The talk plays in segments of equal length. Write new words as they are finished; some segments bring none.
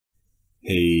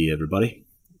Hey everybody,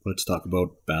 let's talk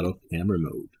about battle camera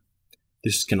mode.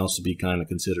 This can also be kind of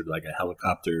considered like a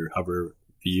helicopter hover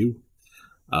view.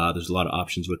 There's a lot of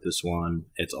options with this one.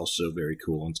 It's also very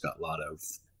cool and it's got a lot of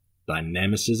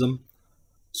dynamicism.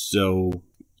 So,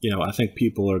 I think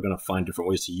people are going to find different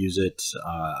ways to use it.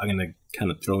 I'm going to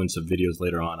kind of throw in some videos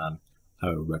later on how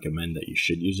I recommend that you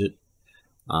should use it.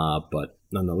 But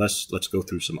nonetheless, let's go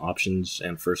through some options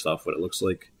and first off what it looks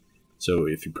like. So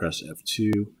if you press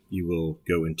F2, you will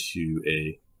go into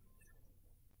a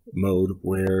mode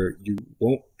where you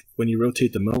won't, when you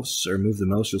rotate the mouse or move the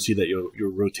mouse, you'll see that you're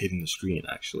rotating the screen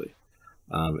actually.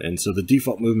 And so the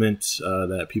default movement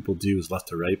that people do is left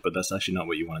to right, but that's actually not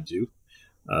what you want to do.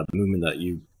 The movement that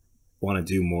you want to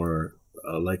do more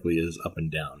likely is up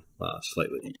and down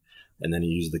slightly. And then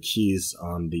you use the keys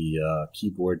on the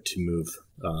keyboard to move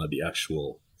the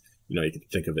actual, you can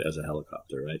think of it as a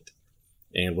helicopter, right?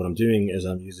 And what I'm doing is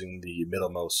I'm using the middle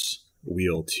mouse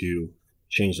wheel to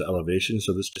change the elevation.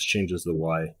 So this just changes the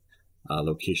Y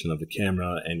location of the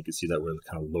camera, and you can see that we're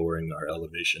kind of lowering our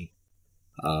elevation.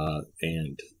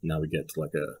 And now we get to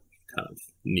like a kind of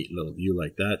neat little view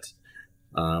like that.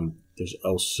 There's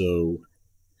also,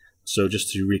 so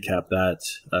just to recap that,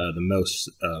 the mouse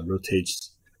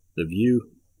rotates the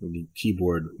view, the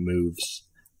keyboard moves,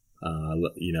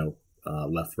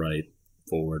 left, right,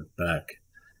 forward, back,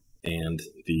 and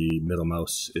the middle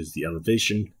mouse is the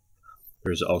elevation.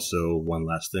 There's also one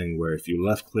last thing where if you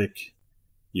left click,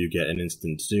 you get an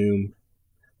instant zoom,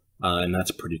 and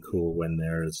that's pretty cool when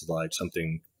there's like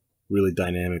something really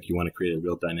dynamic, you want to create a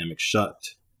real dynamic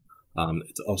shot.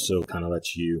 It also kind of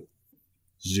lets you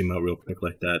zoom out real quick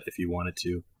like that if you wanted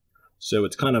to. So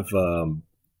it's kind of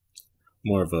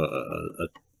more of a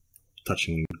touch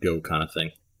and go kind of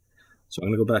thing. So I'm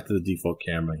going to go back to the default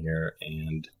camera here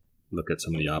and look at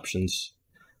some of the options.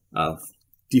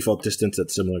 Default distance,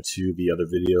 that's similar to the other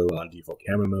video on default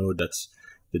camera mode. That's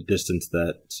the distance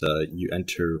that you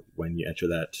enter when you enter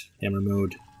that camera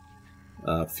mode.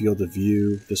 Field of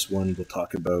view, this one we'll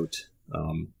talk about.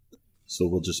 So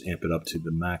we'll just amp it up to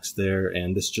the max there,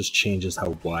 and this just changes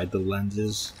how wide the lens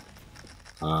is.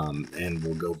 And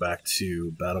we'll go back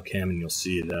to battle cam and you'll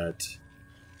see that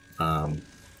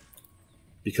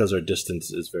because our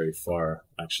distance is very far,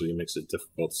 actually it makes it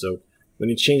difficult. So when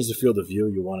you change the field of view,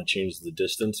 you want to change the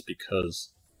distance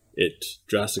because it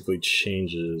drastically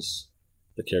changes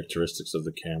the characteristics of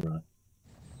the camera.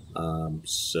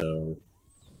 So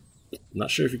I'm not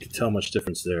sure if you can tell much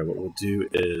difference there. What we'll do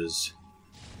is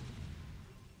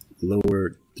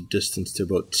lower the distance to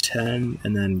about 10,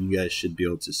 and then you guys should be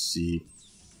able to see,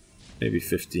 maybe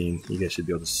 15, you guys should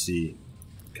be able to see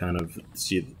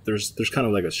there's kind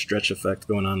of like a stretch effect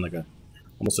going on, like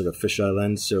almost like a fisheye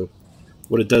lens. So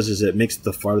what it does is it makes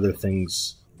the farther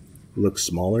things look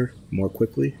smaller more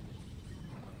quickly.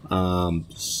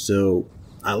 So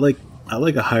I like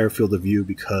a higher field of view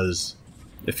because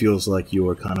it feels like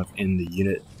you're kind of in the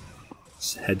unit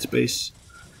headspace.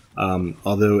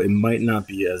 Although it might not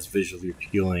be as visually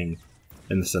appealing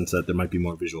in the sense that there might be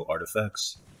more visual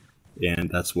artifacts,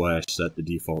 and that's why I set the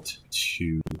default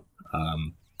to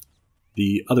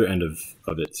the other end of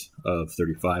it, of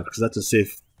 35, because that's a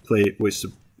safe place to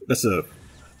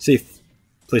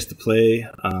play.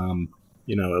 It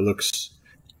looks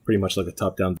pretty much like a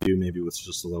top-down view, maybe with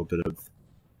just a little bit of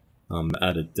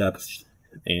added depth,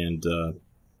 and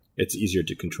it's easier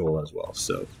to control as well.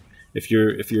 So if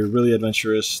you're really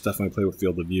adventurous, definitely play with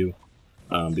field of view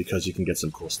because you can get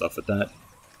some cool stuff with that.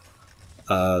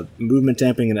 Movement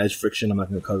damping and edge friction I'm not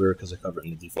going to cover because I cover it in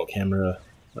the default camera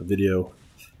video.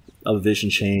 Elevation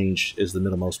change is the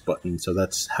middle mouse button, so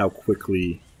that's how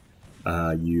quickly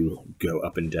you go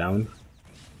up and down.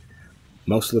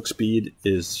 Mouse look speed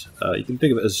is, you can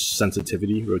think of it as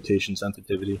sensitivity, rotation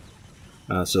sensitivity.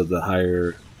 So the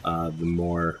higher, the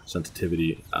more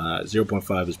sensitivity.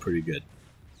 0.5 is pretty good.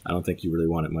 I don't think you really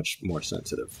want it much more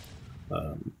sensitive.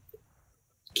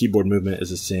 Keyboard movement is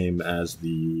the same as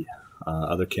the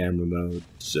other camera mode,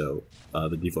 so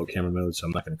the default camera mode, so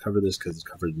I'm not going to cover this because it's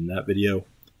covered in that video.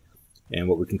 And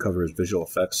what we can cover is visual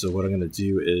effects, so what I'm going to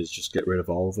do is just get rid of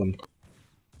all of them.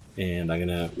 And I'm going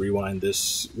to rewind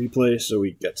this replay so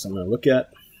we get something to look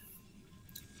at.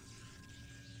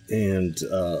 And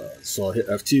so I'll hit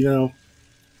F2 now,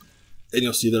 and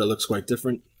you'll see that it looks quite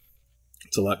different.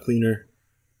 It's a lot cleaner.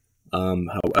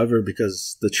 However,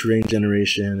 because the terrain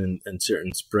generation and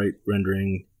certain sprite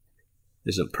rendering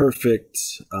isn't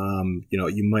perfect,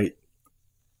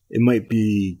 it might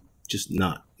be just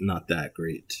not that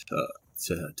great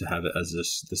to have it as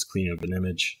this clean of an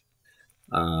image.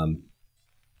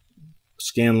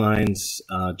 Scanlines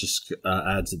just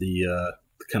adds the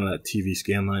kind of that TV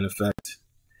scanline effect,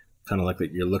 kind of like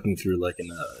that you're looking through like in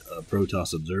a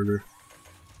Protoss observer.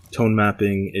 Tone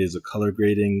mapping is a color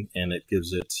grading, and it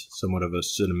gives it somewhat of a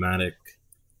cinematic,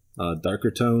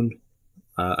 darker tone.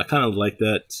 I kind of like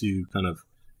that to kind of,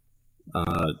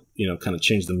 kind of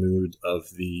change the mood of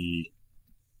the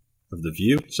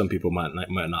view. Some people might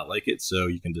not like it, so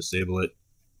you can disable it.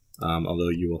 Although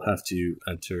you will have to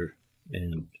exit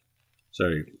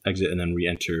and then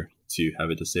re-enter to have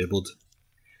it disabled.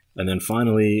 And then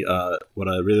finally, what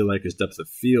I really like is depth of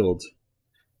field.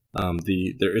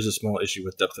 There is a small issue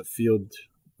with depth of field,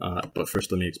 but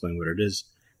first let me explain what it is.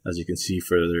 As you can see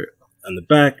further on the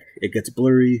back, it gets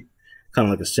blurry, kind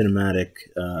of like a cinematic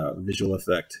visual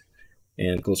effect.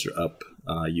 And closer up,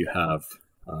 you have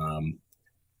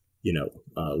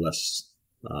less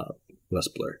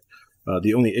blur.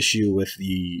 The only issue with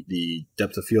the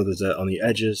depth of field is that on the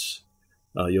edges,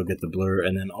 you'll get the blur,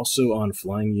 and then also on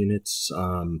flying units,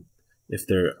 if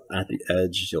they're at the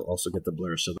edge, you'll also get the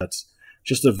blur. So that's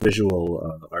just a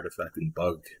visual artifact and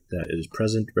bug that is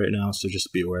present right now, so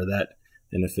just be aware of that.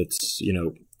 And if it's,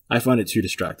 I find it too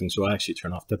distracting, so I actually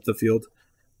turn off depth of field,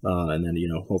 and then,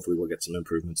 hopefully we'll get some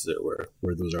improvements there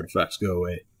where those artifacts go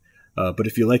away. But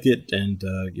if you like it and,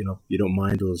 you don't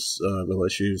mind those little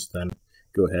issues, then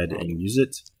go ahead and use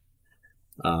it.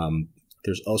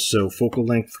 There's also focal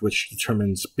length, which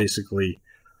determines basically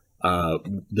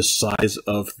the size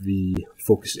of the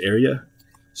focus area.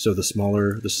 So the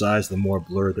smaller the size, the more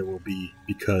blur there will be,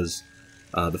 because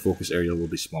the focus area will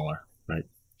be smaller, right?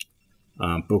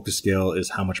 Focus scale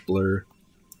is how much blur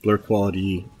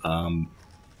quality.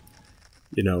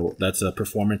 That's a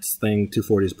performance thing.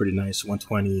 240 is pretty nice.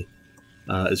 120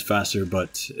 is faster,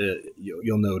 but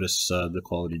you'll notice the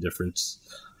quality difference.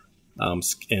 And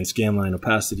scanline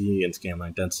opacity and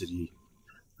scanline density,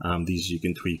 these you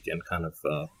can tweak and kind of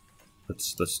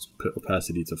let's put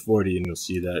opacity to 40, and you'll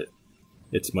see that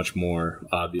it's much more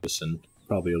obvious and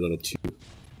probably a little too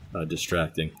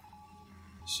distracting.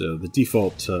 So the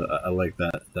default, I like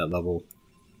that level.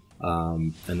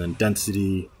 And then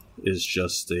density is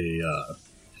just a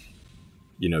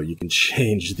you can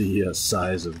change the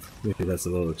size of, maybe that's a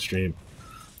little extreme,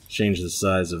 change the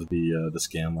size of the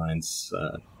scan lines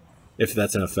if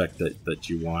that's an effect that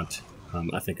you want.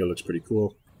 I think it looks pretty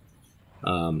cool,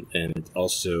 and it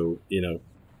also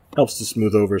helps to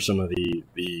smooth over some of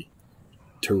the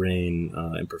terrain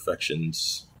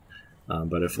imperfections.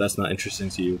 But if that's not interesting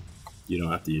to you, you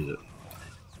don't have to use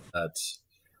it.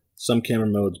 Some camera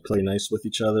modes play nice with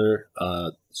each other.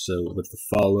 So with the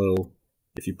follow,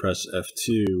 if you press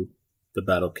F2, the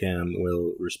battle cam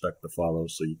will respect the follow,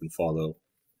 so you can follow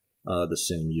the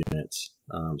same unit.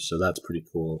 So that's pretty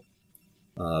cool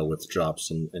with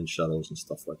drops and shuttles and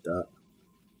stuff like that.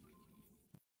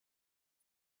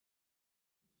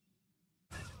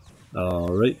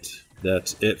 Alright,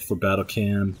 that's it for battle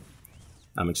cam.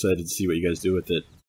 I'm excited to see what you guys do with it.